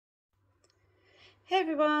Hey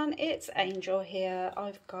everyone, it's Angel here.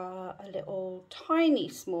 I've got a little tiny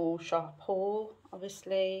small shop haul,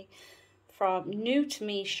 obviously from new to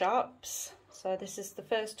me shops. So this is the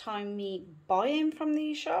first time me buying from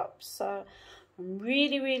these shops, so I'm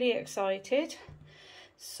really excited.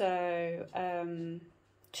 So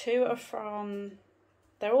two are from,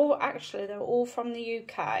 they're all from the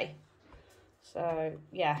UK. So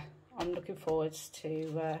yeah, I'm looking forward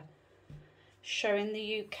to showing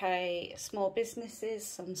the UK small businesses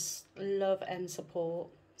some love and support.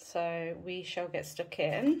 So we shall get stuck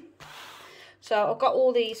in. So I've got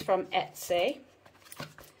all these from Etsy.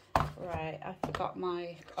 Right, I forgot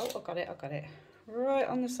my, oh, I got it right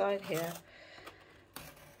on the side here.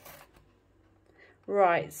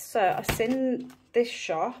 Right, so I've seen this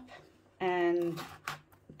shop and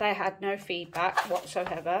they had no feedback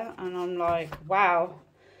whatsoever, and I'm like, wow,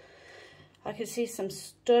 I can see some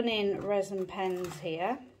stunning resin pens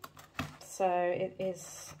here. So it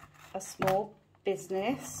is a small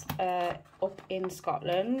business up in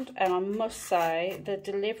Scotland, and I must say the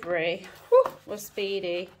delivery was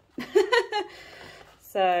speedy.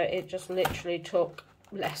 So it just literally took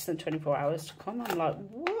less than 24 hours to come. I'm like,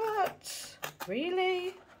 what?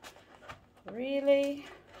 Really? Really?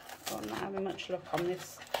 I'm not having much luck on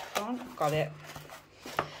this one. Got it.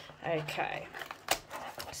 Okay.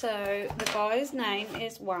 So the guy's name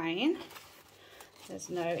is Wayne. There's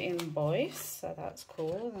no invoice, so that's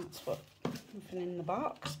cool. That's what, nothing in the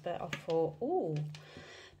box. But I thought, oh,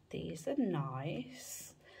 these are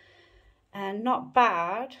nice and not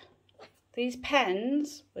bad. These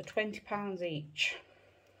pens were £20 each,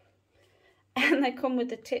 and they come with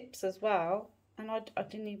the tips as well. And I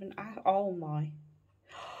didn't even ask. Oh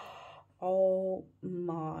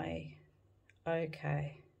my.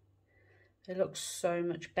 Okay. They look so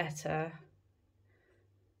much better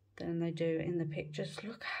than they do in the pictures.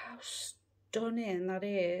 Look how stunning that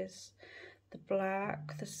is. The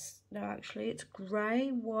black, no, actually it's grey,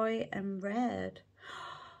 white and red.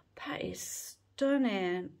 That is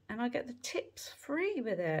stunning. And I get the tips free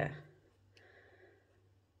with it.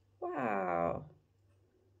 Wow.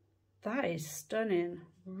 That is stunning.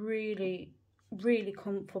 Really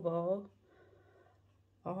comfortable.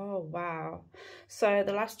 Oh wow. So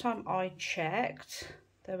the last time I checked,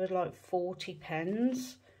 there was like 40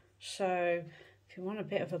 pens. So if you want a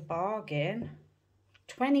bit of a bargain,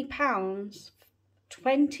 £20,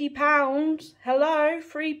 £20, hello,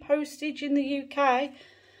 free postage in the UK.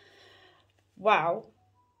 Wow.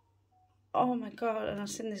 Oh my god. And I've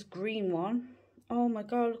seen this green one. Oh my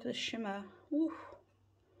god, look at the shimmer. Ooh.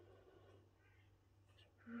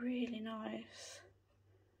 Really nice.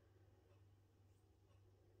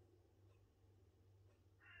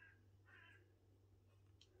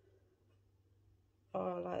 Oh,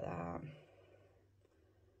 I like that.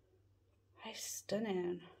 It's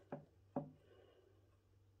stunning.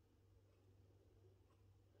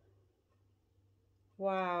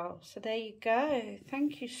 Wow. So there you go.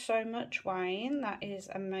 Thank you so much, Wayne. That is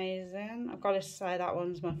amazing. I've got to say that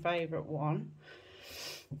one's my favourite one.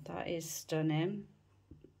 That is stunning.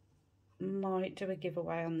 Might do a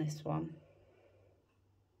giveaway on this one.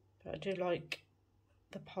 But I do like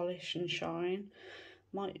the polish and shine.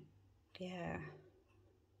 Might, yeah.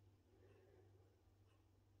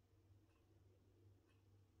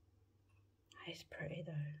 It's pretty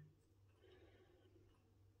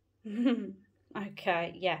though.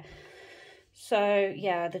 Okay, yeah. So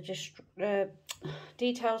yeah, the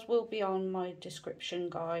details will be on my description,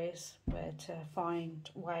 guys, where to find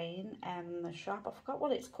Wayne and the shop. I forgot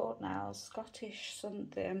what it's called now, Scottish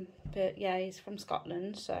something, but yeah, he's from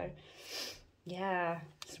Scotland. So yeah,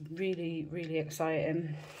 it's really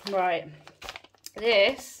exciting. Right,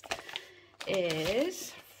 this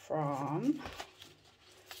is from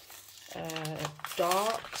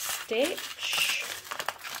DarkXStitch,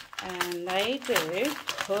 and they do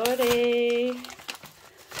hoodie.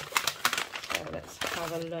 So let's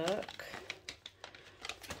have a look.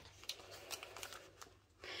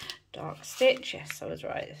 DarkXStitch, yes, I was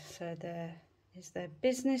right. So there is their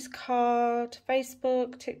business card,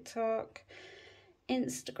 Facebook, TikTok,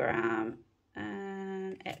 Instagram,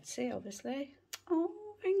 and Etsy, obviously. Oh,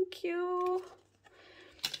 thank you.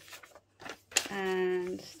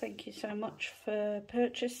 And thank you so much for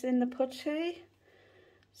purchasing the putty.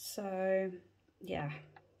 So yeah,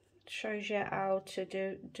 it shows you how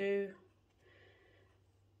to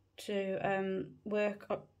work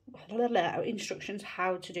up instructions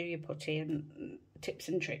how to do your putty and tips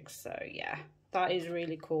and tricks. So yeah, that is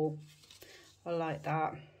really cool. I like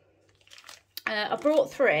that. I brought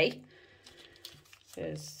 3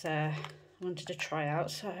 because I wanted to try out.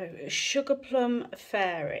 So Sugar Plum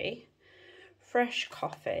Fairy fresh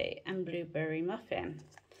coffee and blueberry muffin.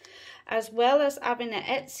 As well as having an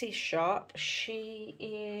Etsy shop, she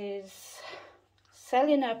is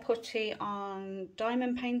selling her putty on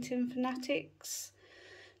Diamond Painting Fanatics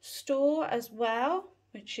store as well,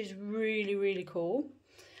 which is really, really cool.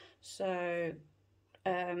 So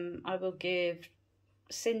I will give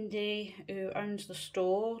Cindy, who owns the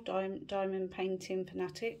store, Diamond Painting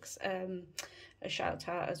Fanatics, a shout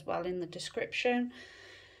out as well in the description.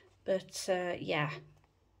 But yeah,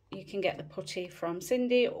 you can get the putty from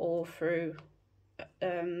Cindy or through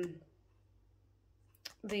the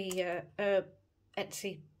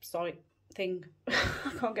Etsy site thing.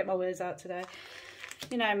 I can't get my words out today.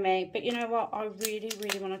 You know me. But you know what? I really,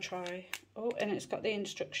 really want to try. Oh, and it's got the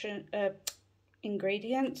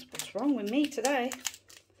ingredients. What's wrong with me today?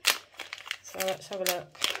 So let's have a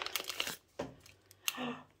look.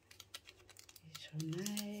 These are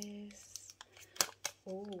nice.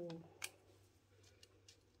 Oh.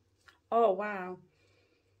 Oh, wow.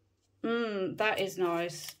 That is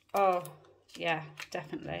nice. Oh, yeah,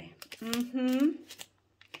 definitely.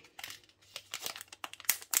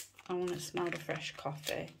 I want to smell the fresh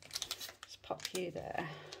coffee. Let's pop you there.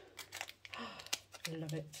 I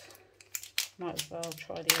love it. Might as well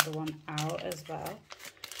try the other one out as well.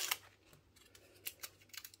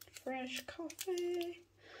 Fresh coffee.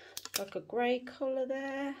 Like a grey colour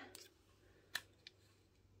there.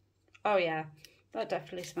 Oh yeah, that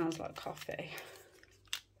definitely smells like coffee.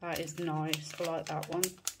 That is nice. I like that one.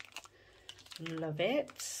 Love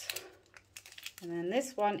it. And then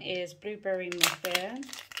this one is blueberry muffin.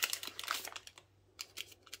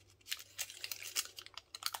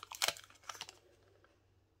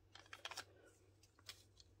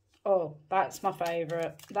 Oh, that's my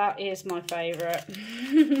favourite. That is my favourite.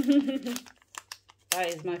 That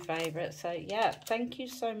is my favourite. So yeah, thank you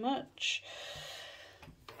so much.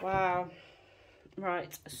 Wow.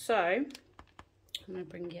 Right, so I'm going to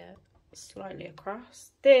bring you slightly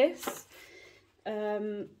across. This,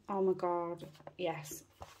 oh my god, yes.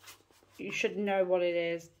 You should know what it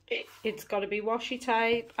is. It's got to be washi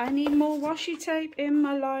tape. I need more washi tape in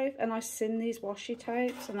my life. And I seen these washi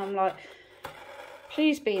tapes and I'm like,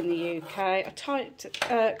 please be in the UK.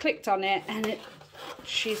 I clicked on it and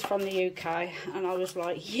she's from the UK. And I was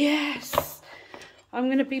like, yes, I'm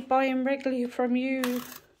going to be buying regularly from you.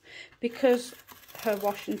 Because her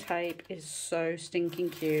washing tape is so stinking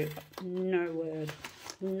cute. No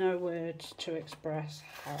words to express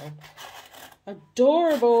how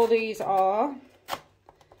adorable these are.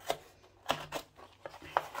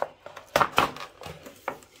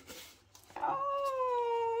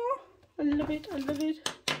 Oh, I love it, I love it.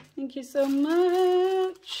 Thank you so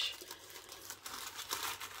much.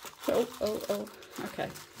 Oh, okay.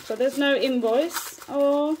 So there's no invoice.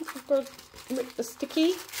 Oh, I've got to rip the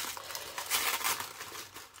sticky.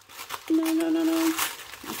 No.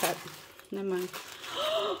 Okay, never mind.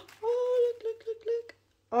 Oh, look.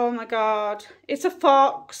 Oh my god. It's a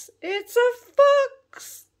fox. It's a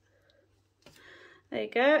fox. There you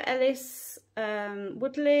go. Ellis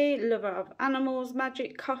Woodley, lover of animals,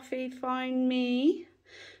 magic coffee, find me.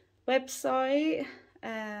 Website,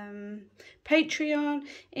 Patreon,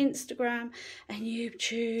 Instagram, and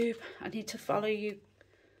YouTube. I need to follow you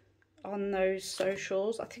on those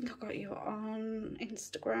socials. I think I got you on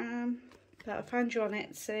Instagram, but I found you on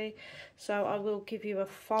Etsy, so I will give you a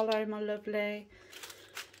follow, my lovely.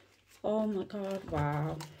 Oh my god,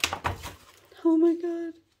 wow. Oh my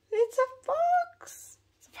god, it's a fox.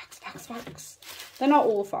 It's a fox. They're not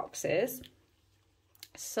all foxes.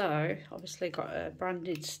 So obviously got a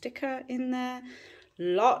branded sticker in there,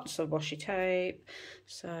 lots of washi tape.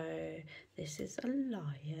 So this is a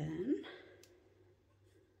lion.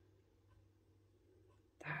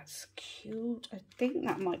 That's cute. I think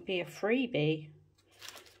that might be a freebie,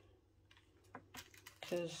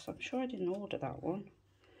 because I'm sure I didn't order that one.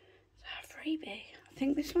 Is that a freebie? I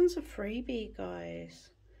think this one's a freebie,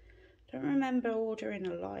 guys. Don't remember ordering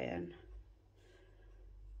a lion.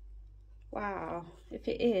 Wow. If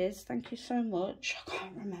it is, thank you so much. I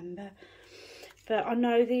can't remember. But I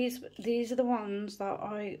know these are the ones that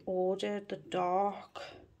I ordered, the dark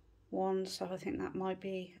one, so I think that might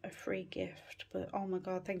be a free gift. But oh my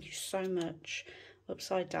god, thank you so much.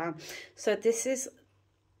 Upside down. So this is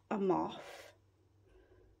a moth.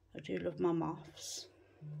 I do love my moths.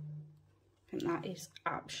 I think that is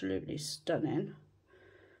absolutely stunning.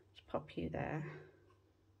 Let's pop you there.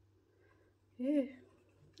 Yeah,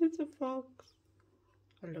 it's a fox.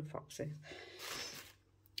 I love foxes.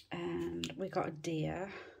 And we got a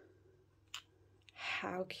deer.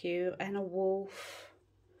 How cute. And a wolf.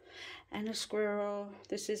 And a squirrel.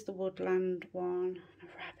 This is the woodland one. And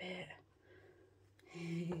a rabbit.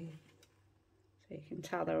 can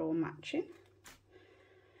tell they're all matching.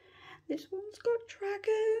 This one's got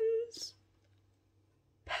dragons.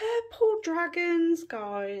 Purple dragons,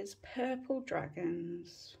 guys. Purple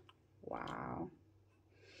dragons. Wow.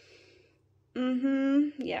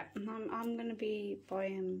 Yeah, I'm going to be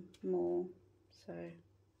buying more. So,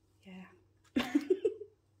 yeah.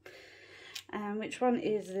 Which one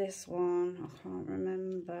is this one? I can't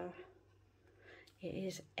remember. It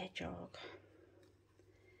is Hedgehog.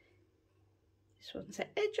 This one's an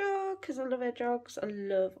hedgehog because I love hedgehogs. I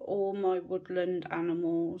love all my woodland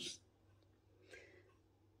animals.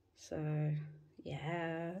 So,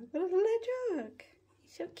 yeah, got a little hedgehog.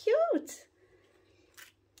 He's so cute.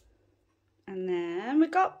 And then we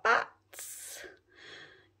got bats.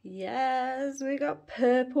 Yes, we got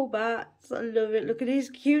purple bats. I love it. Look at his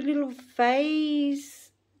cute little face.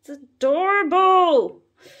 It's adorable.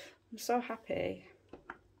 I'm so happy.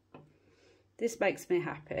 This makes me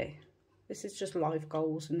happy. This is just life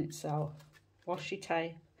goals in itself. Washi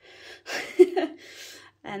tape.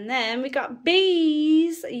 And then we got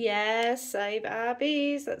bees. Yes, save our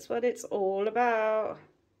bees. That's what it's all about.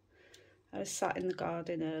 I was sat in the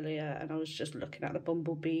garden earlier and I was just looking at the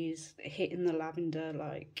bumblebees hitting the lavender.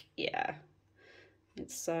 Like, yeah.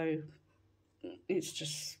 It's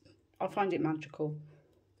just, I find it magical.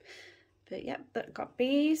 But yep, that got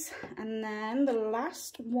bees. And then the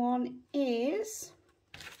last one is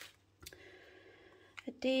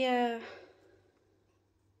a deer.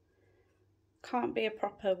 Can't be a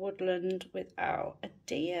proper woodland without a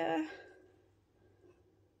deer.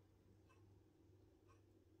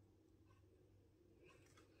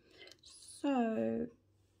 So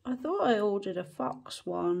I thought I ordered a fox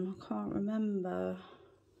one. I can't remember.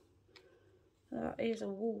 That is a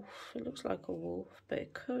wolf. It looks like a wolf, but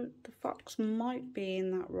it could. The fox might be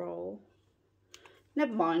in that role.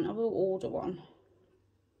 Never mind. I will order one.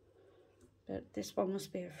 But this one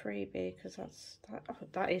must be a freebie because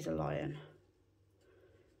that is a lion.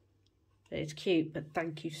 It's cute, but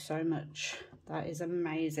thank you so much. That is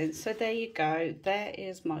amazing. So there you go. There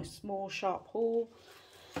is my small shop haul.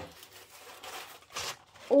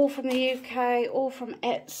 All from the UK, all from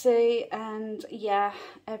Etsy, and yeah,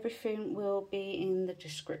 everything will be in the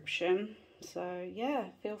description. So yeah,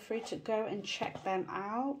 feel free to go and check them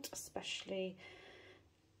out. Especially,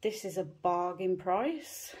 this is a bargain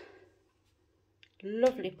price.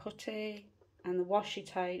 Lovely putty, and the washi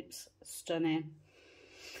tapes, stunning.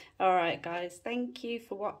 Alright guys, thank you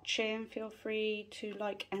for watching. Feel free to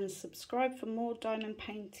like and subscribe for more diamond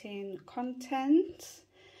painting content.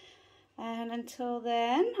 And until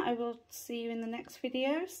then, I will see you in the next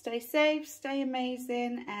video. Stay safe, stay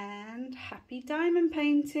amazing, and happy diamond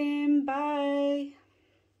painting. Bye.